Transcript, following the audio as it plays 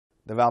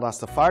The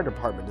Valdosta Fire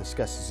Department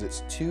discusses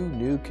its 2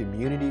 new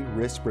community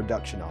risk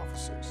reduction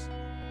officers.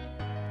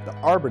 The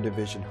Arbor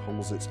Division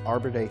holds its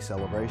Arbor Day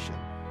celebration.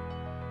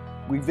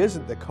 We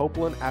visit the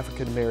Copeland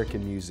African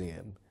American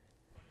Museum.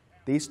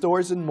 These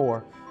stories and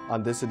more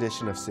on this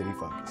edition of City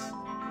Focus.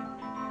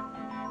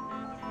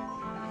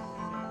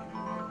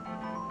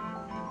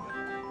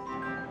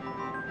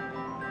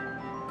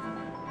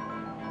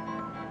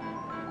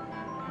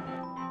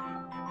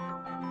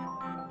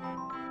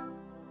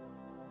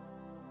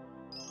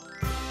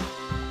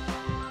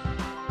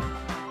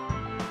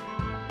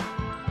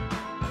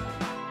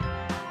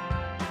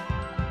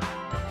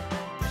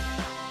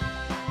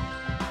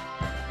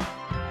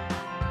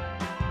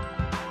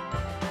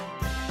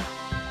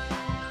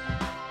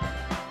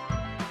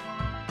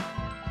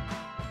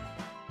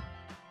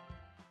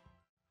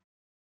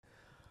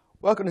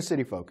 Welcome to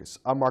City Focus.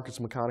 I'm Marcus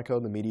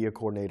McConico, the media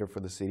coordinator for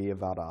the City of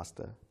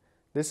Valdosta.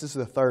 This is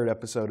the 3rd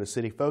episode of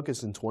City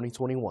Focus in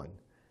 2021.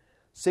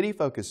 City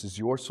Focus is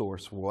your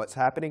source for what's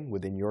happening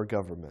within your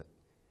government.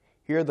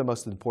 Here are the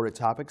most important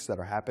topics that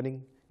are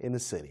happening in the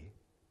city.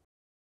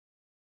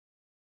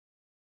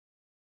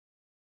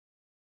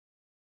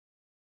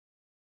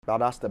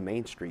 Valdosta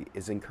Main Street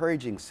is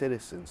encouraging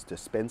citizens to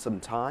spend some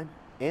time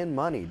and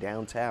money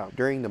downtown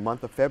during the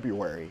month of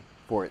February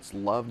for its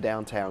Love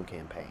Downtown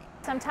campaign.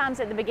 Sometimes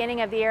at the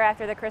beginning of the year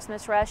after the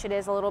Christmas rush, it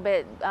is a little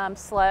bit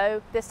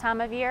slow this time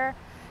of year.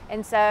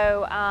 And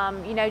so,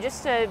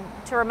 just to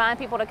remind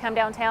people to come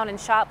downtown and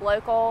shop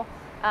local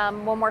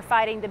when we're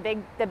fighting the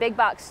big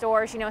box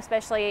stores,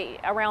 especially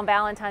around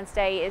Valentine's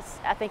Day,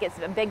 I think it's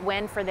a big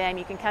win for them.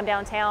 You can come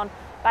downtown,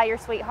 buy your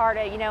sweetheart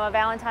a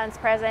Valentine's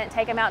present,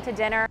 take them out to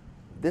dinner.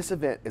 This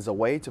event is a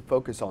way to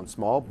focus on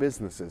small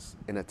businesses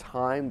in a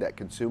time that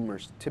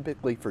consumers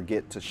typically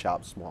forget to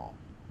shop small.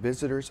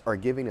 Visitors are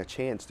given a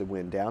chance to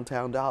win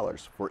downtown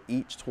dollars for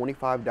each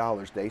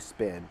 $25 they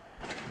spend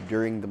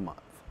during the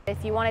month.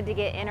 If you wanted to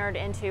get entered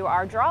into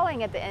our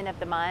drawing at the end of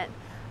the month,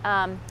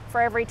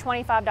 for every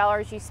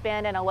 $25 you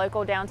spend in a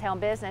local downtown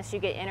business, you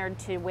get entered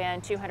to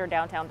win $200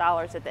 downtown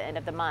dollars at the end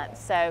of the month.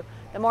 So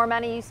the more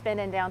money you spend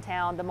in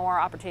downtown, the more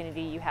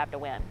opportunity you have to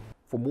win.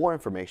 For more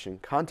information,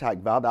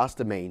 contact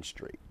Valdosta Main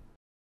Street.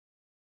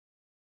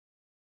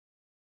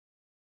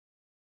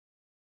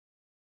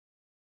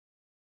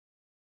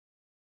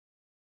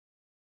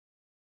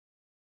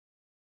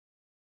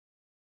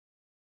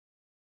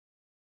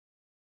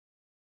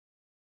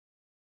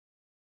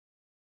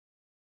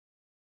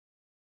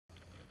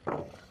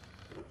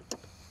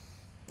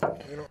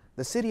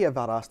 The City of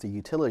Valdosta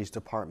Utilities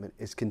Department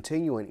is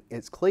continuing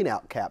its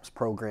Clean-Out Caps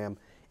program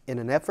in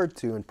an effort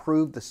to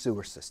improve the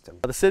sewer system.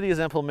 The city has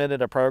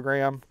implemented a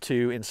program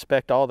to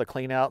inspect all the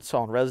cleanouts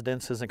on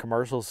residences and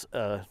commercials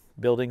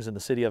buildings in the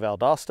city of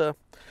Valdosta.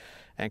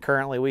 And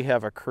currently we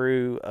have a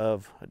crew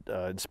of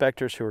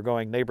inspectors who are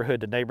going neighborhood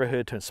to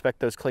neighborhood to inspect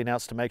those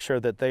cleanouts to make sure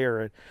that they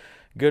are in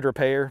good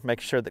repair,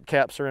 making sure that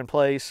caps are in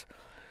place.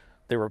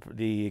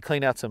 The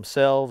cleanouts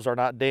themselves are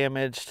not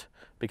damaged,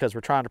 because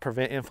we're trying to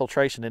prevent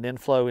infiltration and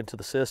inflow into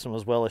the system,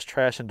 as well as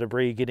trash and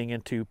debris getting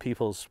into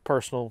people's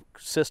personal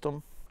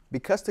system.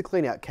 Because the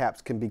clean-out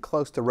caps can be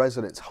close to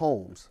residents'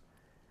 homes,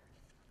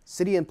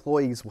 city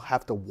employees will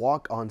have to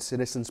walk on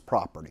citizens'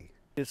 property.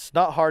 It's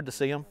not hard to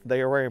see them. They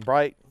are wearing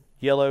bright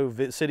yellow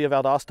City of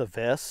Valdosta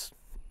vests.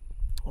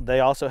 They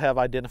also have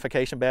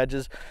identification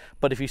badges,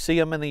 but if you see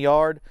them in the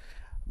yard,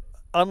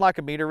 unlike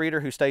a meter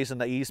reader who stays in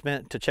the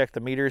easement to check the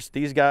meters,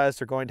 these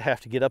guys are going to have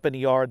to get up in the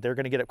yard. They're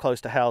going to get up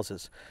close to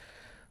houses.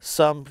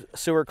 Some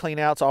sewer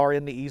cleanouts are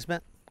in the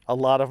easement. A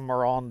lot of them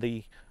are on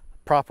the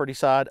property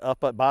side, up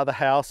by the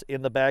house,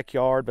 in the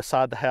backyard,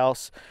 beside the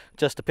house.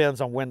 Just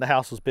depends on when the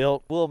house was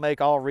built. We'll make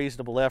all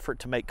reasonable effort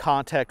to make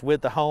contact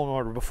with the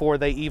homeowner before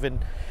they even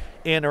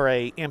enter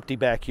an empty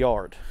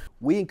backyard.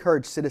 We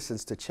encourage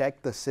citizens to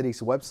check the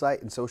city's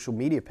website and social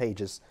media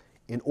pages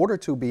in order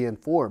to be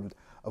informed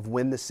of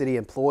when the city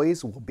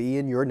employees will be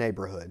in your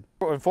neighborhood.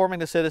 We're informing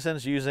the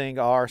citizens using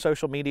our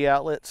social media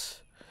outlets.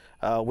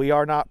 We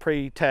are not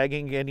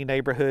pre-tagging any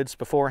neighborhoods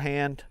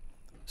beforehand,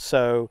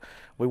 so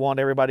we want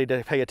everybody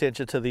to pay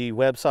attention to the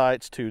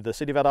websites, to the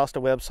City of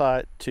Valdosta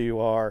website, to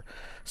our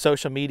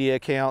social media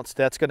accounts.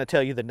 That's going to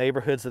tell you the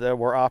neighborhoods that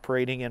we're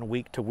operating in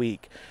week to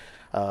week.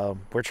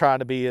 We're trying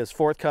to be as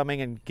forthcoming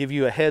and give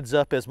you a heads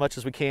up as much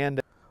as we can.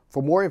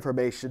 For more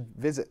information,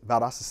 visit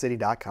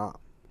valdostacity.com.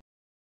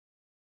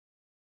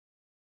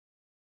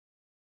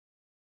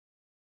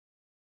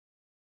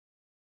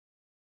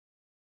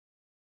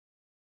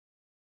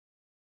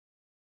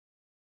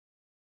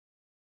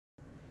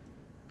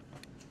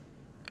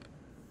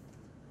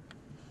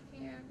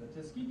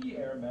 The Tuskegee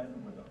Airmen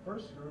were the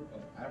first group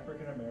of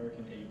African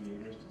American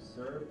aviators to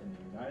serve in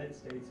the United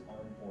States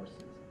Armed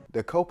Forces.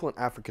 The Copeland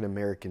African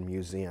American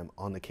Museum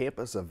on the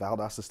campus of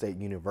Valdosta State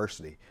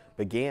University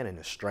began in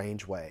a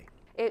strange way.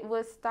 It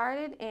was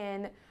started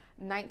in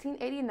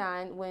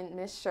 1989 when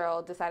Miss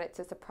Sherrill decided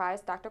to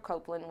surprise Dr.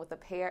 Copeland with a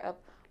pair of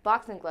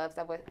boxing gloves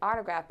that were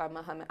autographed by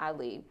Muhammad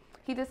Ali.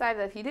 he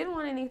decided that he didn't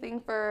want anything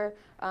for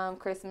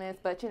Christmas,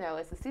 but you know,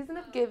 it's the season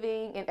of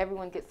giving and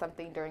everyone gets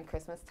something during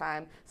Christmas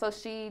time. So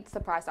she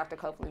surprised Dr.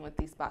 Copeland with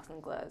these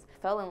boxing gloves.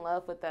 Fell in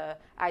love with the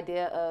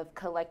idea of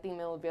collecting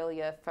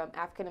memorabilia from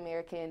African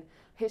American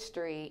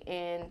history,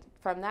 and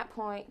from that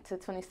point to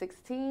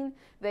 2016,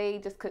 they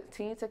just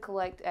continued to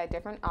collect at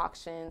different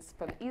auctions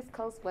from the East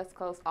Coast, West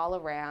Coast, all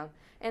around.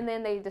 And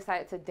then they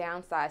decided to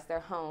downsize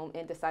their home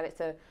and decided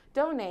to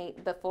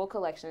donate the full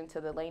collection to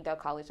the Langdale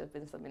College of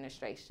Business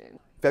Administration.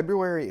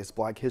 February is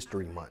Black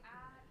History Month,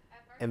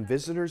 and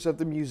visitors of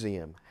the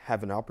museum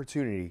have an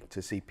opportunity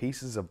to see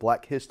pieces of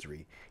Black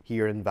history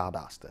here in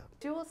Valdosta.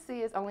 What you will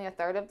see is only a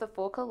third of the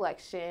full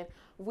collection.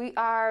 We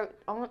are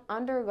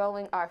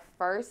undergoing our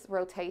first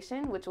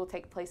rotation, which will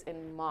take place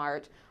in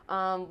March.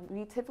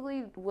 We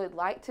typically would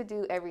like to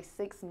do every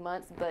 6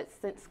 months, but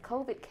since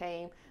COVID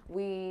came,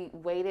 we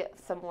waited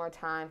some more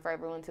time for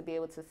everyone to be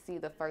able to see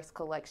the first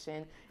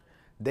collection.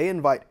 They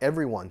invite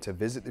everyone to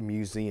visit the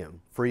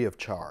museum free of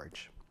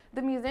charge.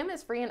 The museum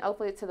is free and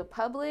open to the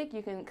public.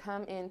 You can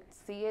come and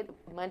see it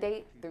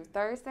Monday through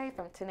Thursday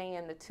from 10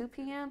 a.m. to 2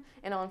 p.m.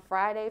 and on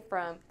Friday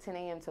from 10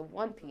 a.m. to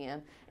 1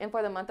 p.m. And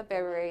for the month of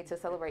February, to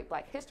celebrate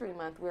Black History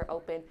Month, we're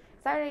open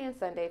Saturday and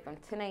Sunday from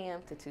 10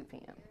 a.m. to 2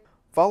 p.m.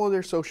 Follow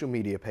their social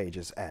media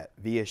pages at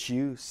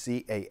VSU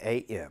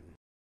CAAM.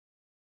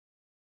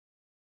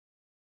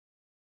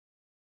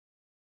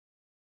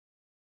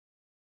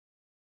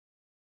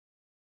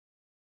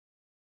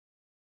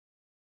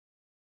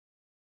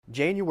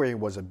 January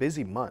was a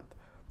busy month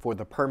for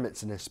the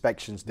Permits and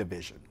Inspections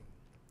Division.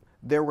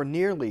 There were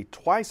nearly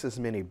twice as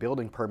many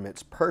building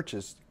permits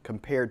purchased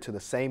compared to the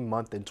same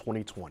month in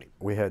 2020.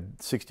 We had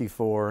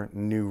 64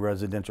 new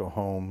residential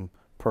home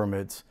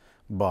permits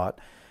bought,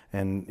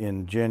 and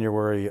in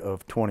January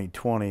of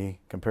 2020,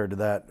 compared to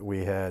that,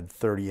 we had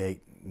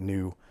 38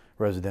 new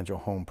residential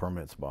home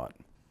permits bought.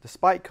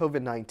 Despite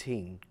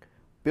COVID-19,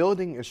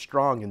 building is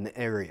strong in the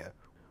area,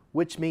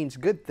 which means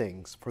good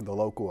things for the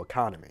local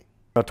economy.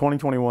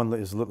 2021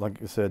 is,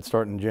 like I said,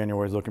 starting in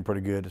January is looking pretty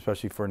good,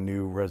 especially for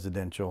new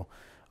residential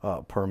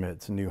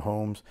permits, new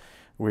homes.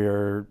 We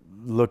are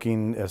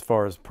looking, as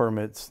far as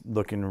permits,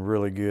 looking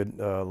really good.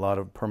 A lot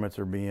of permits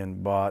are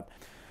being bought.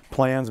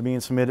 Plans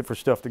being submitted for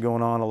stuff to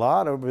going on. A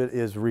lot of it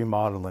is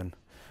remodeling.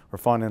 We're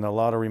finding a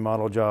lot of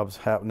remodel jobs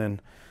happening.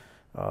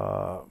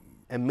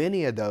 And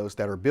many of those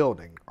that are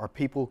building are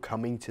people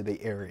coming to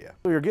the area.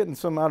 We're getting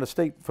some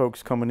out-of-state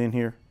folks coming in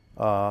here,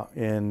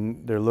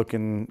 and they're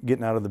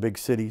getting out of the big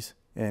cities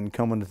and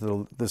coming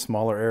to the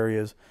smaller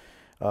areas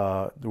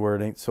where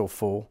it ain't so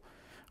full.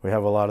 We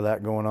have a lot of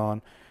that going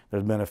on.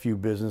 There's been a few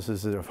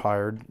businesses that have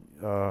hired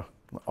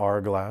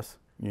Hourglass.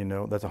 You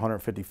know, that's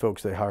 150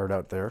 folks they hired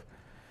out there.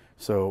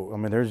 So, I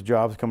mean, there's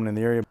jobs coming in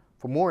the area.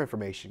 For more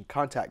information,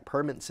 contact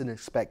Permits and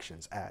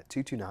Inspections at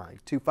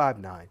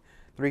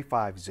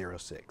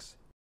 229-259-3506.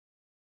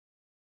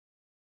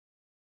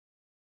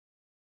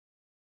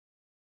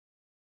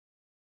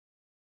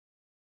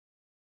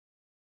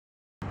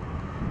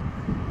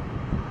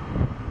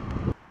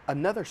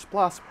 Another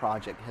SPLOS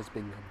project has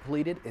been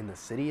completed in the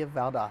city of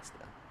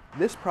Valdosta.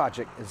 This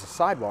project is a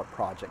sidewalk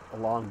project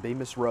along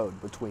Bemis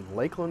Road between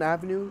Lakeland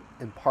Avenue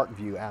and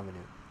Parkview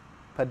Avenue.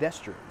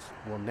 Pedestrians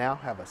will now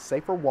have a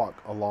safer walk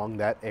along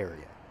that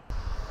area.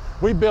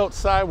 We built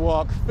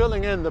sidewalks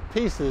filling in the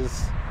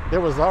pieces.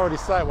 There was already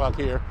sidewalk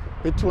here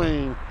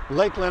between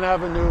Lakeland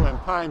Avenue and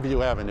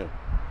Pineview Avenue.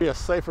 It'll be a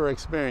safer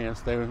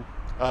experience.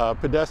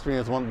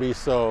 Pedestrians won't be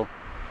so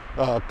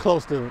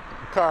close to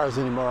cars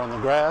anymore on the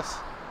grass.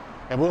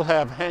 And we'll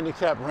have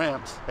handicap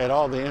ramps at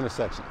all the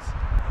intersections.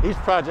 Each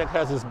project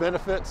has its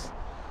benefits.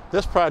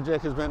 This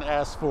project has been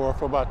asked for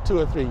about 2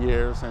 or 3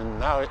 years, and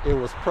now it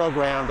was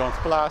programmed on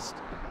SPLOST,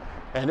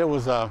 and it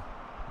was,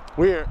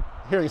 we're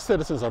hearing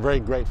citizens are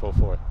very grateful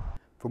for it.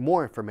 For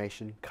more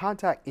information,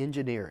 contact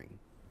engineering.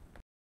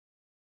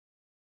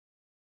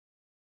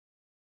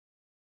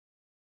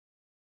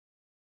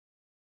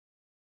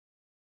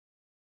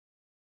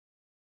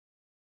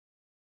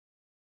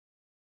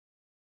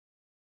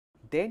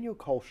 Daniel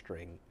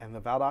Colstring and the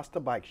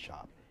Valdosta Bike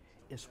Shop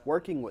is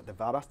working with the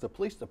Valdosta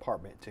Police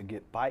Department to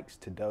get bikes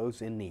to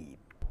those in need.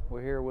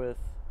 We're here with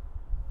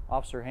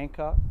Officer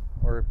Hancock.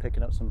 We're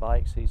picking up some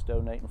bikes he's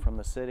donating from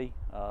the city.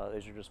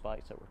 These are just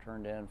bikes that were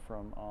turned in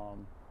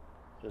from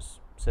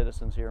just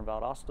citizens here in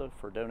Valdosta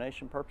for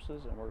donation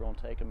purposes, and we're going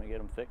to take them and get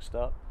them fixed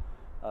up,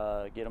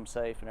 get them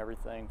safe and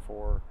everything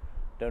for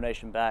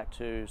donation back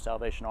to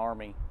Salvation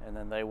Army, and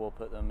then they will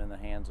put them in the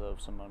hands of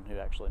someone who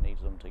actually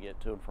needs them to get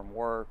to and from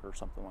work or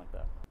something like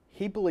that.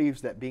 He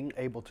believes that being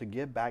able to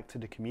give back to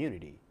the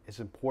community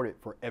is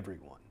important for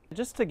everyone.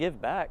 Just to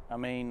give back, I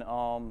mean,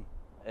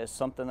 it's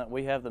something that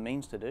we have the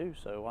means to do,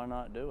 so why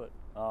not do it?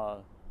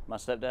 My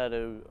stepdad,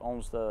 who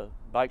owns the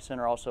bike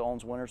center, also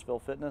owns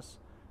Wintersville Fitness,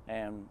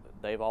 and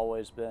they've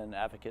always been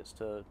advocates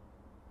to,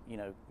 you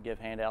know, give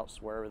handouts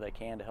wherever they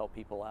can to help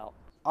people out.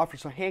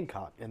 Officer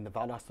Hancock and the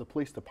Valdosta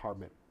Police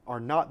Department are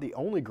not the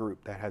only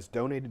group that has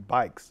donated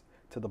bikes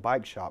to the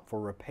bike shop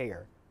for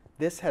repair.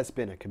 This has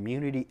been a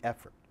community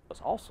effort.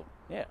 It's awesome,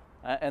 yeah.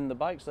 And the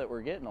bikes that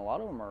we're getting, a lot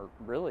of them are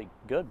really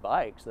good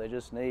bikes. They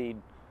just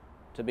need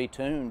to be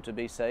tuned to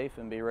be safe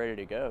and be ready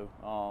to go.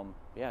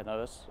 Yeah, no,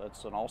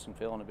 that's an awesome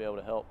feeling to be able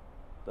to help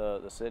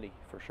the city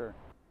for sure.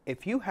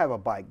 If you have a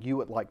bike you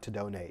would like to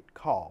donate,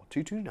 call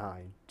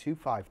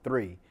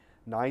 229-253-9050.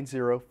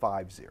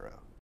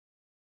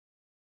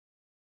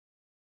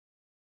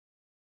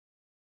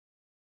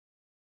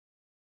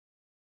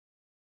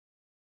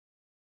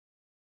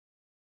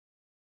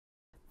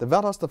 The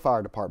Valdosta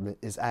Fire Department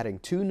is adding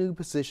 2 new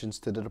positions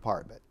to the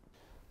department.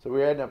 So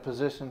we're adding a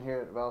position here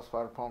at the Valdosta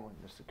Fire Department.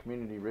 It's the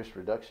Community Risk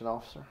Reduction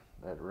Officer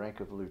at the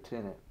rank of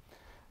lieutenant.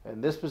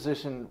 And this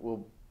position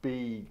will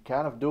be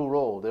kind of dual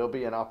role. They'll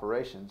be in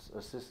operations,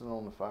 assisting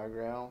on the fire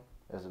ground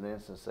as an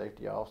incident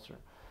safety officer.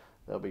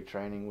 They'll be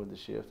training with the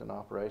shift in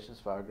operations,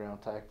 fire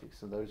ground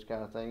tactics, and those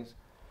kind of things.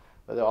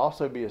 But they'll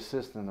also be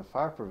assisting the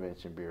Fire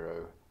Prevention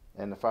Bureau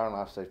and the Fire and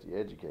Life Safety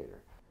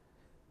Educator.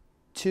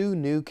 2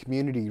 new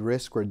community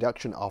risk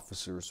reduction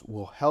officers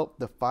will help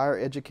the fire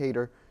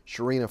educator,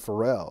 Sharina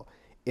Farrell,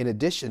 in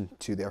addition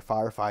to their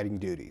firefighting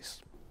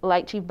duties.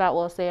 Like Chief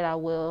Boutwell said, I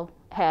will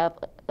have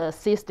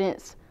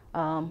assistance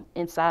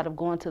inside of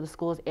going to the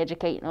schools,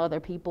 educating other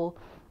people.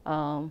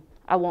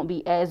 I won't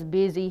be as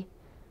busy,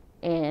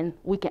 and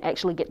we can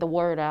actually get the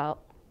word out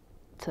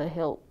to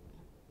help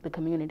the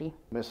community.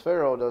 Ms.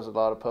 Farrell does a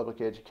lot of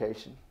public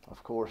education.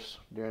 Of course,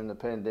 during the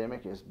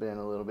pandemic, it's been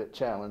a little bit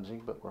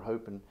challenging, but we're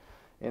hoping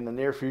in the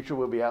near future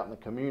we'll be out in the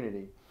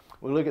community.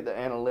 We look at the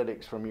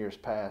analytics from years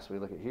past. We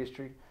look at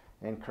history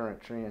and current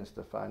trends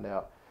to find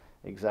out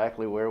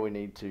exactly where we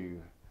need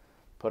to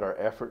put our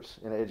efforts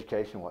in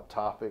education, what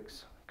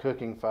topics,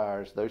 cooking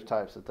fires, those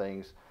types of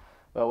things.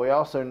 But we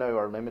also know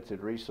our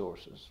limited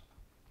resources.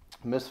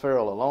 Ms.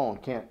 Farrell alone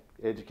can't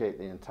educate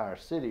the entire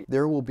city.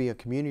 There will be a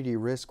community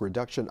risk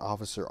reduction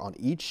officer on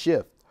each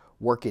shift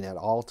working at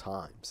all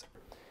times.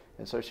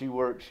 And so she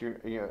works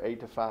your 8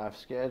 to 5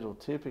 schedule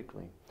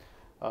typically.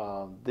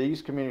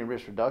 These community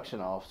risk reduction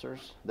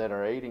officers that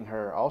are aiding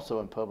her also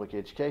in public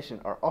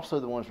education are also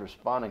the ones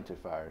responding to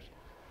fires.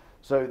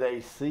 So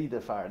they see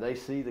the fire, they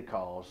see the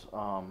cause,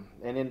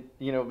 and then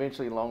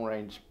eventually long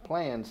range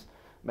plans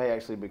may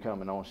actually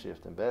become an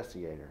on-shift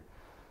investigator.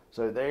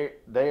 So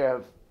they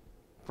have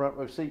front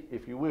row seat,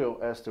 if you will,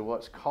 as to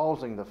what's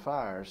causing the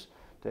fires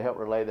to help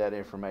relay that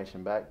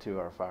information back to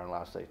our fire and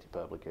life safety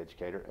public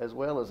educator, as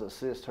well as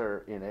assist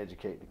her in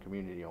educating the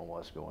community on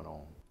what's going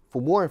on.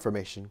 For more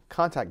information,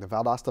 contact the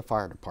Valdosta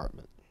Fire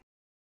Department.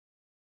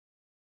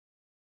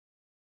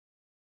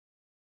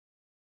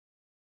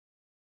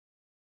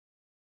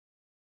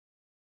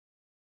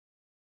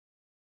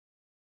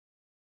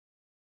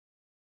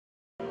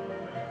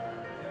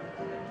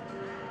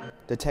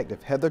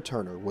 Detective Heather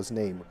Turner was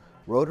named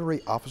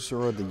Rotary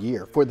Officer of the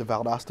Year for the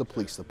Valdosta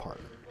Police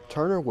Department.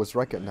 Turner was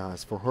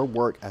recognized for her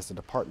work as the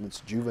department's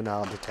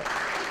juvenile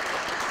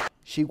detective.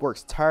 She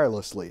works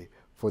tirelessly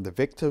for the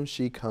victims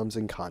she comes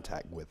in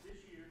contact with.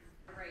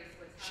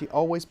 She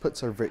always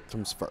puts her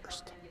victims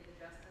first.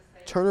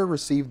 Turner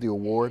received the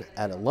award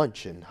at a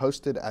luncheon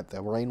hosted at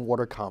the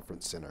Rainwater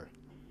Conference Center.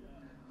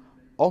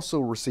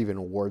 Also receiving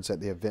awards at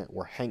the event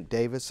were Hank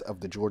Davis of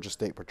the Georgia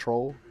State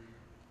Patrol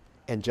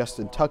and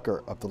Justin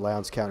Tucker of the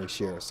Lowndes County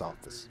Sheriff's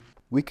Office.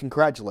 We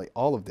congratulate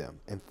all of them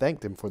and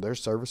thank them for their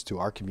service to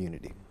our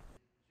community.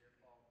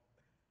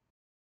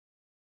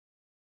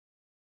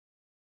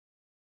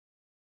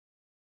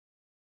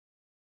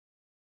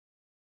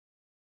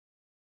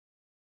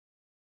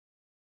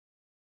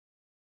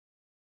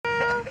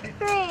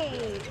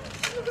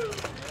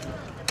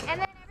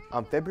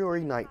 On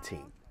February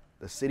 19th,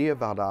 the City of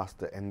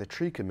Valdosta and the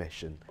Tree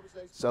Commission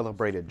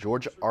celebrated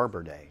Georgia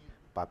Arbor Day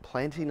by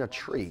planting a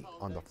tree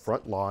on the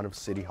front lawn of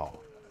City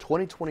Hall.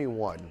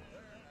 2021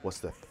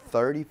 was the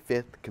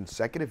 35th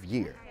consecutive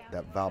year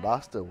that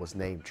Valdosta was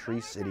named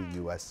Tree City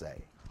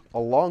USA.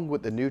 Along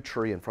with the new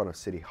tree in front of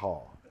City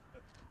Hall,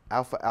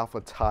 Alpha Alpha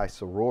Thai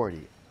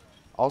Sorority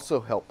also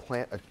helped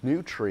plant a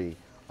new tree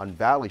on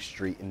Valley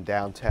Street in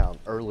downtown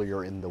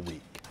earlier in the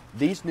week.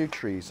 These new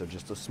trees are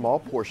just a small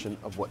portion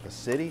of what the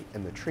city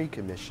and the Tree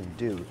Commission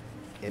do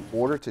in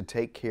order to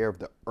take care of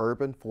the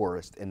urban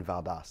forest in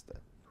Valdosta.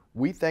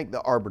 We thank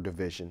the Arbor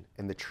Division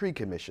and the Tree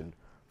Commission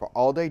for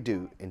all they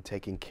do in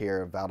taking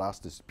care of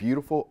Valdosta's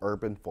beautiful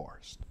urban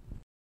forest.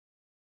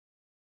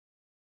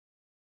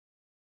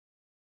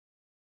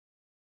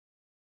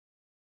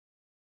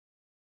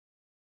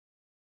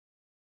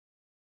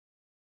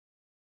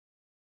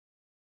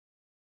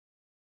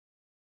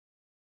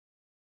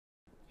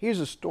 Here's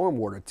a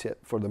stormwater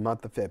tip for the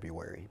month of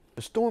February.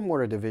 The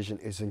Stormwater Division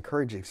is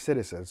encouraging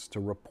citizens to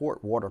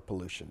report water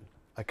pollution.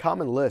 A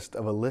common list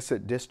of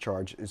illicit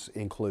discharges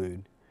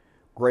include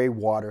gray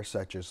water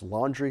such as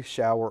laundry,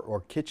 shower,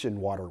 or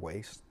kitchen water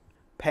waste,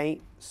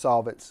 paint,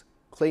 solvents,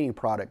 cleaning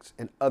products,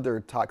 and other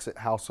toxic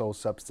household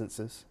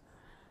substances,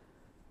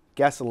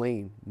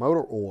 gasoline,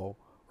 motor oil,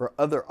 or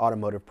other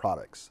automotive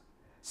products,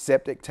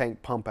 septic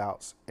tank pump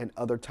outs, and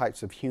other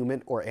types of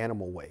human or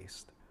animal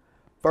waste,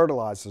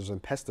 fertilizers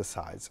and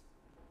pesticides,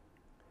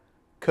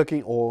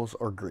 cooking oils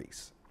or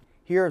grease.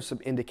 Here are some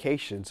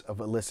indications of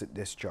illicit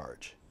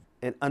discharge: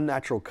 an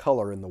unnatural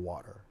color in the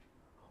water,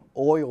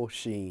 oil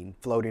sheen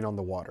floating on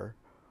the water,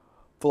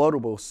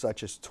 floatables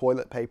such as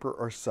toilet paper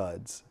or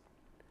suds,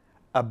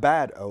 a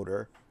bad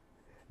odor,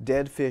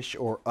 dead fish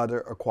or other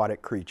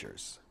aquatic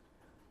creatures.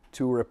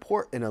 To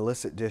report an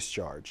illicit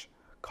discharge,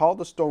 call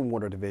the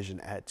Stormwater Division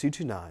at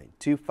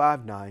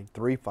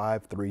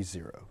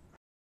 229-259-3530.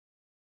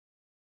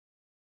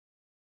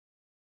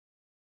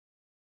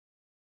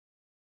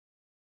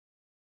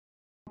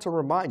 To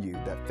remind you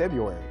that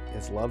February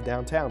is Love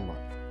Downtown Month.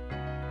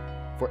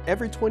 For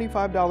every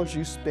 $25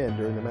 you spend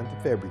during the month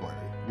of February,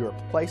 you are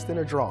placed in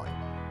a drawing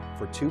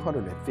for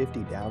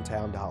 $250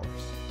 downtown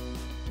dollars.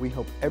 We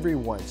hope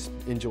everyone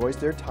enjoys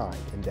their time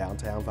in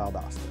downtown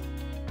Valdosta.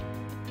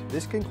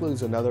 This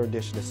concludes another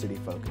edition of City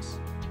Focus.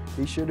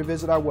 Be sure to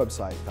visit our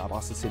website,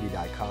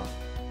 valdostacity.com.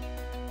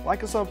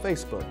 Like us on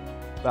Facebook,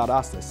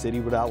 Valdosta City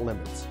Without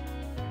Limits.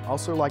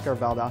 Also like our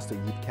Valdosta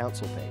Youth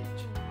Council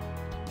page.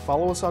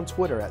 Follow us on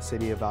Twitter at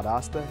City of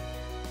Valdosta,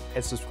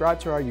 and subscribe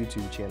to our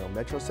YouTube channel,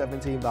 Metro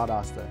 17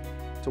 Valdosta,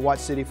 to watch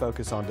City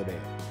Focus on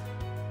demand.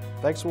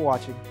 Thanks for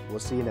watching. We'll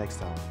see you next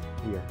time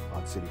here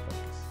on City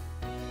Focus.